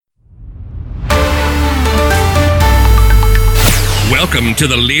Welcome to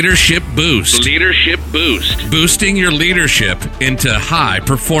the Leadership Boost. Leadership Boost. Boosting your leadership into high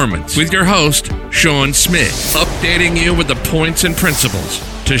performance with your host, Sean Smith. Updating you with the points and principles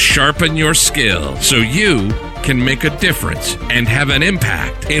to sharpen your skill so you can make a difference and have an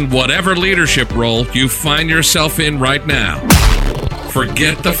impact in whatever leadership role you find yourself in right now.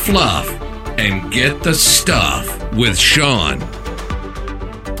 Forget the fluff and get the stuff with Sean.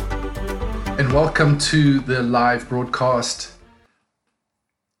 And welcome to the live broadcast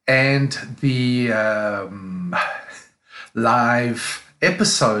and the live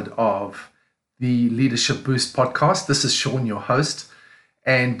episode of the Leadership Boost podcast. This is Sean, your host,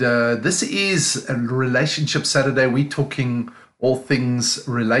 and this is a Relationship Saturday. We're talking all things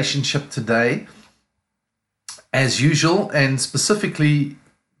relationship today, as usual, and specifically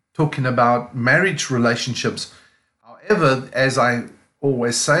talking about marriage relationships. However, as I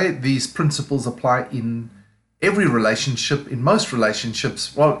always say, these principles apply in every relationship, in most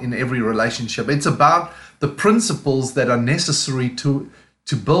relationships, well, in every relationship. It's about the principles that are necessary to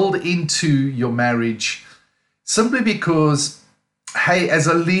build into your marriage, simply because, hey, as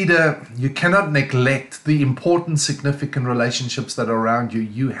a leader, you cannot neglect the important, significant relationships that are around you.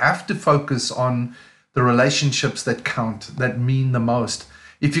 You have to focus on the relationships that count, that mean the most.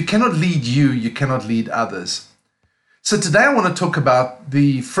 If you cannot lead you, you cannot lead others. So today I want to talk about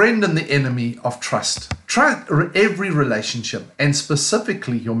the friend and the enemy of trust. Every relationship, and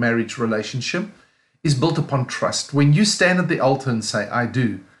specifically your marriage relationship, is built upon trust. When you stand at the altar and say, I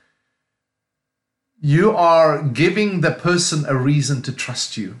do, you are giving the person a reason to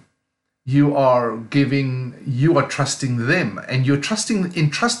trust you. You are trusting them, and you're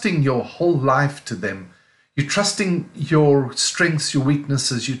entrusting your whole life to them. You're trusting your strengths, your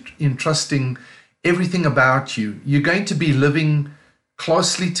weaknesses, you're entrusting everything about you. You're going to be living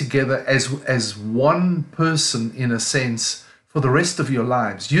closely together as one person, in a sense, for the rest of your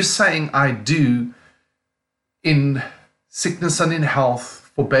lives. You're saying, I do, in sickness and in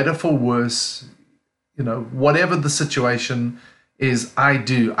health, for better, for worse, whatever the situation is, I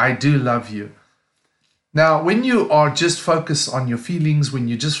do love you. Now, when you are just focused on your feelings, when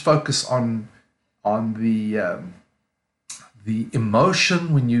you just focus on the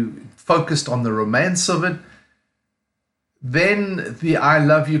emotion, when you focused on the romance of it, then the I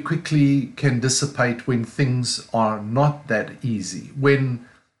love you quickly can dissipate when things are not that easy, when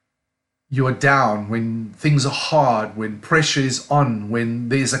you are down, when things are hard, when pressure is on, when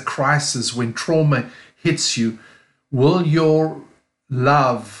there's a crisis, when trauma hits you. Will your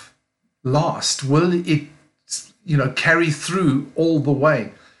love last? Will it carry through all the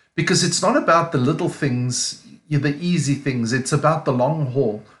way? Because it's not about the little things, the easy things. It's about the long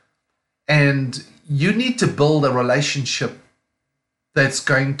haul. And you need to build a relationship that's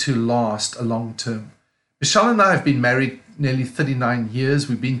going to last a long term. Michelle and I have been married nearly 39 years.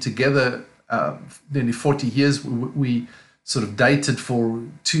 We've been together nearly 40 years. We sort of dated for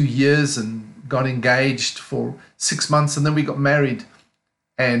 2 years and got engaged for 6 months, and then we got married.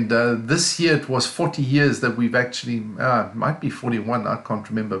 And this year it was 40 years that we've actually, it might be 41, I can't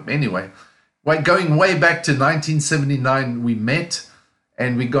remember. Anyway, going way back to 1979, we met.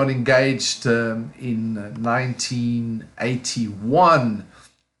 And we got engaged in 1981,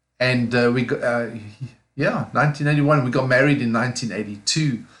 and 1981. We got married in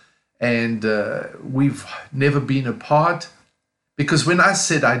 1982, and we've never been apart, because when I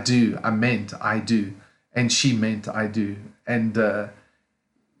said I do, I meant I do, and she meant I do, and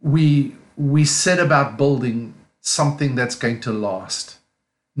we set about building something that's going to last.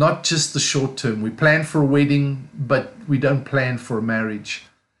 Not just the short term. We plan for a wedding, but we don't plan for a marriage.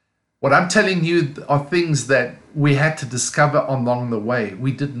 What I'm telling you are things that we had to discover along the way.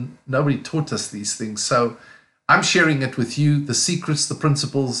 Nobody taught us these things. So I'm sharing it with you, the secrets, the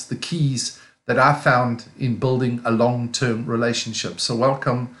principles, the keys that I found in building a long-term relationship. So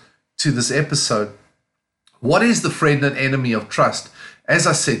welcome to this episode. What is the friend and enemy of trust? As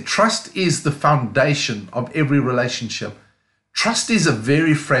I said, trust is the foundation of every relationship. Trust is a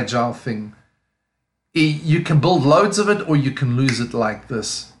very fragile thing. You can build loads of it, or you can lose it like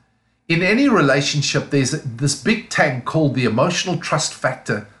this. In any relationship, there's this big tank called the emotional trust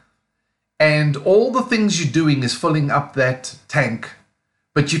factor. And all the things you're doing is filling up that tank.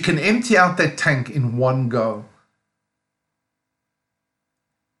 But you can empty out that tank in one go.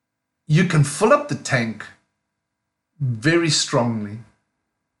 You can fill up the tank very strongly.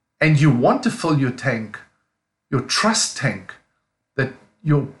 And you want to fill your tank, your trust tank, that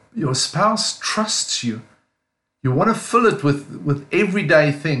your spouse trusts you. You want to fill it with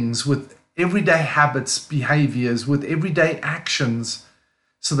everyday things, with everyday habits, behaviors, with everyday actions,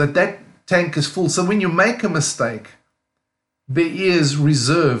 so that tank is full. So when you make a mistake, There is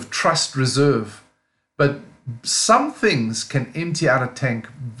reserve, trust reserve. But some things can empty out a tank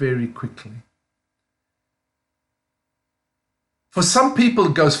very quickly. For some people,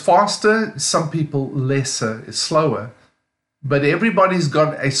 it goes faster, some people lesser, slower. But everybody's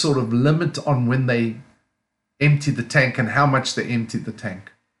got a sort of limit on when they empty the tank and how much they empty the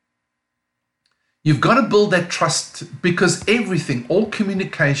tank. You've got to build that trust, because everything, all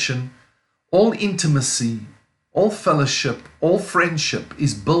communication, all intimacy, all fellowship, all friendship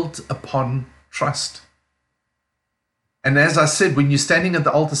is built upon trust. And as I said, when you're standing at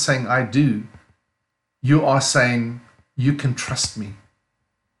the altar saying, I do, you are saying, you can trust me.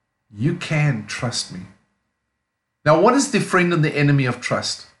 You can trust me. Now, what is the friend and the enemy of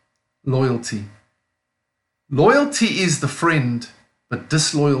trust? Loyalty. Loyalty is the friend, but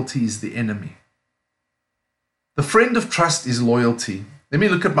disloyalty is the enemy. The friend of trust is loyalty. Let me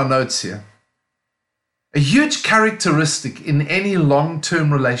look at my notes here. A huge characteristic in any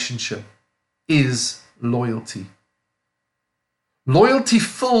long-term relationship is loyalty. Loyalty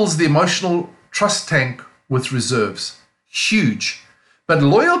fills the emotional trust tank with reserves. Huge. But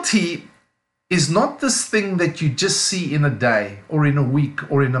loyalty is not this thing that you just see in a day or in a week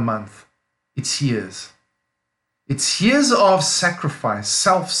or in a month. It's years. It's years of sacrifice,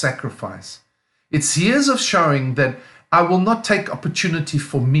 self-sacrifice. It's years of showing that I will not take opportunity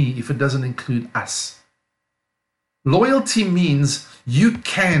for me if it doesn't include us. Loyalty means you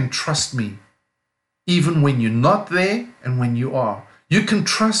can trust me even when you're not there and when you are. You can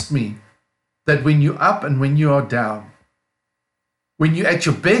trust me that when you're up and when you are down, when you're at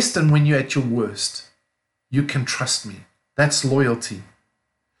your best and when you're at your worst, you can trust me. That's loyalty.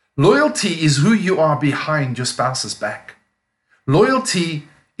 Loyalty is who you are behind your spouse's back. Loyalty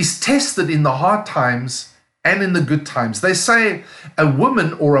is tested in the hard times and in the good times. They say a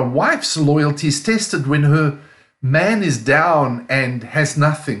woman or a wife's loyalty is tested when her man is down and has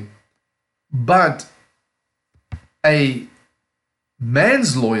nothing. But a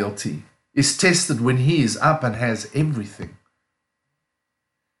man's loyalty is tested when he is up and has everything.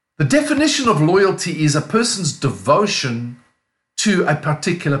 The definition of loyalty is a person's devotion to a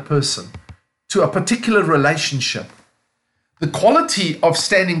particular person, to a particular relationship. The quality of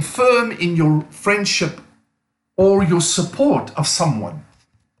standing firm in your friendship or your support of someone.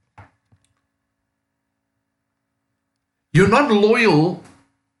 You're not loyal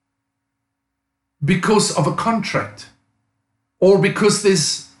because of a contract or because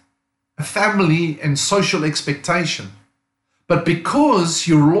there's a family and social expectation, but because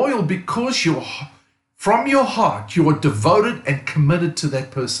you're loyal, because you're from your heart, you are devoted and committed to that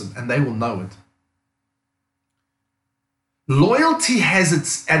person, and they will know it. Loyalty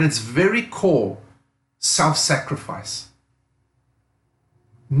has at its very core self-sacrifice.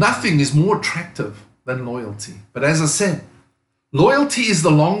 Nothing is more attractive than loyalty. But as I said, loyalty is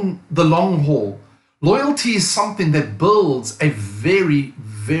the long haul. Loyalty is something that builds a very,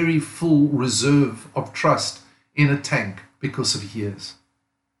 very full reserve of trust in a tank because of years.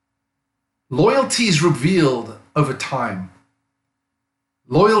 Loyalty is revealed over time.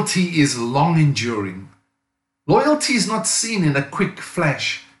 Loyalty is long enduring. Loyalty is not seen in a quick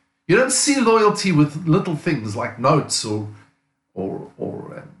flash. You don't see loyalty with little things like notes or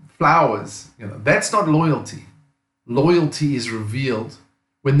flowers. That's not loyalty. Loyalty is revealed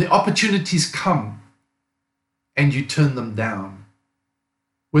when the opportunities come and you turn them down.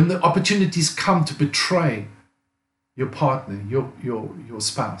 When the opportunities come to betray your partner, your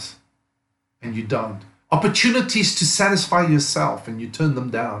spouse, and you don't. Opportunities to satisfy yourself and you turn them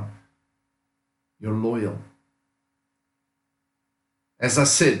down. You're loyal. As I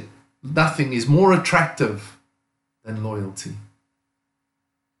said, nothing is more attractive than loyalty.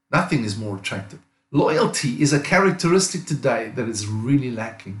 Nothing is more attractive. Loyalty is a characteristic today that is really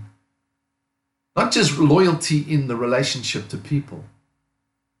lacking. Not just loyalty in the relationship to people.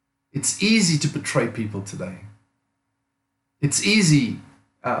 It's easy to betray people today. It's easy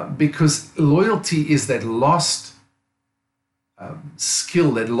because loyalty is that lost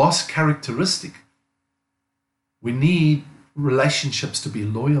skill, that lost characteristic. We need relationships to be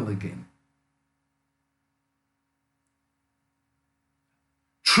loyal again.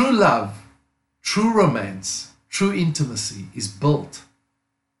 True love, true romance, true intimacy is built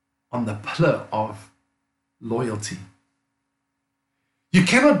on the pillar of loyalty. You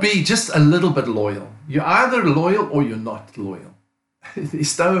cannot be just a little bit loyal. You're either loyal or you're not loyal.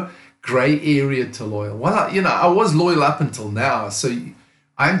 There's no gray area to loyal. Well, I was loyal up until now. So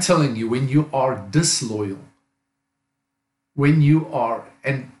I'm telling you, when you are disloyal, when you are,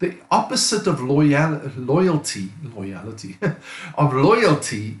 and the opposite of loyalty of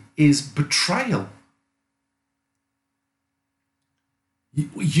loyalty is betrayal.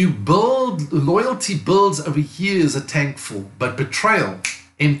 Loyalty builds over years a tank full, but betrayal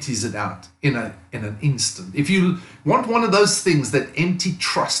empties it out in an instant. If you want one of those things that empty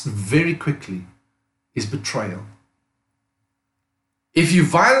trust very quickly, is betrayal. If you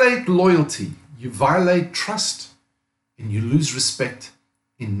violate loyalty, you violate trust, and you lose respect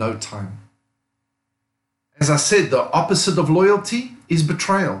in no time. As I said, the opposite of loyalty is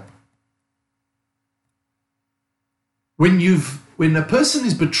betrayal. When a person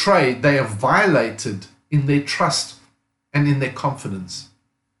is betrayed, they are violated in their trust and in their confidence.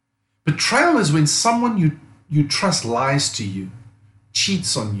 Betrayal is when someone you trust lies to you,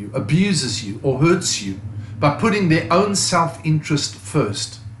 cheats on you, abuses you, or hurts you by putting their own self-interest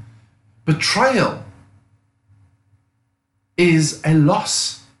first. Betrayal is a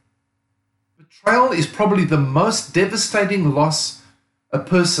loss. Betrayal is probably the most devastating loss a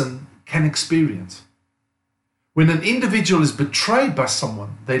person can experience. When an individual is betrayed by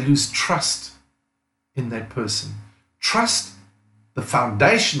someone, they lose trust in that person. Trust, the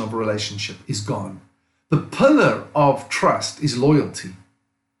foundation of a relationship, is gone. The pillar of trust is loyalty,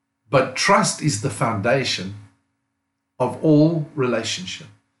 but trust is the foundation of all relationship.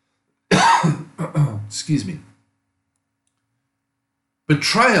 Excuse me.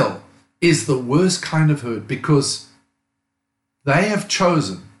 Betrayal is the worst kind of hurt because they have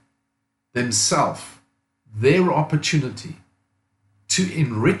chosen themselves, their opportunity to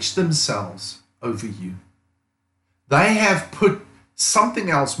enrich themselves over you. They have put something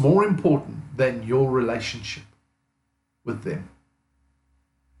else more important than your relationship with them.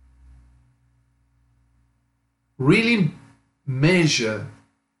 Really measure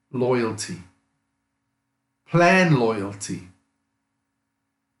loyalty. Plan loyalty.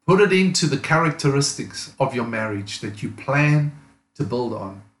 Put it into the characteristics of your marriage that you plan to build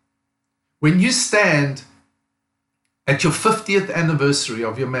on. When you stand at your 50th anniversary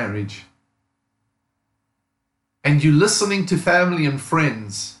of your marriage and you're listening to family and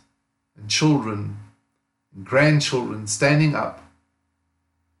friends and children and grandchildren standing up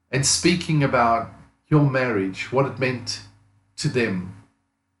and speaking about your marriage, what it meant to them,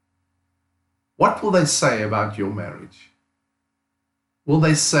 what will they say about your marriage? Will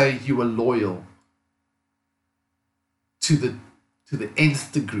they say you were loyal to the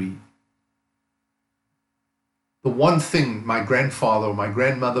nth degree? The one thing my grandfather or my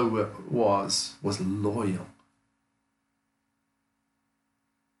grandmother was loyal.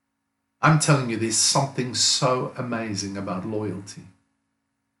 I'm telling you, there's something so amazing about loyalty.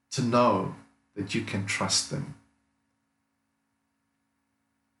 To know that you can trust them.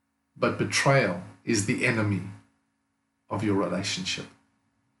 But betrayal is the enemy of your relationship.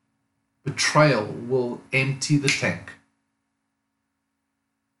 Betrayal will empty the tank,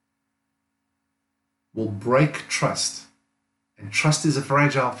 will break trust. And trust is a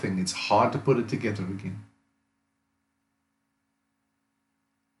fragile thing. It's hard to put it together again.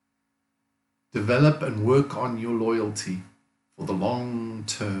 Develop and work on your loyalty for the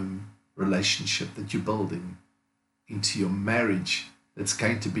long-term relationship that you're building into your marriage that's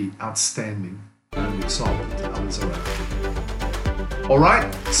going to be outstanding and an example to others around. All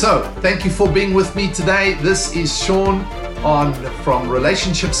right, so thank you for being with me today. This is Sean from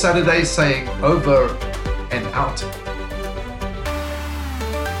Relationship Saturday saying over and out.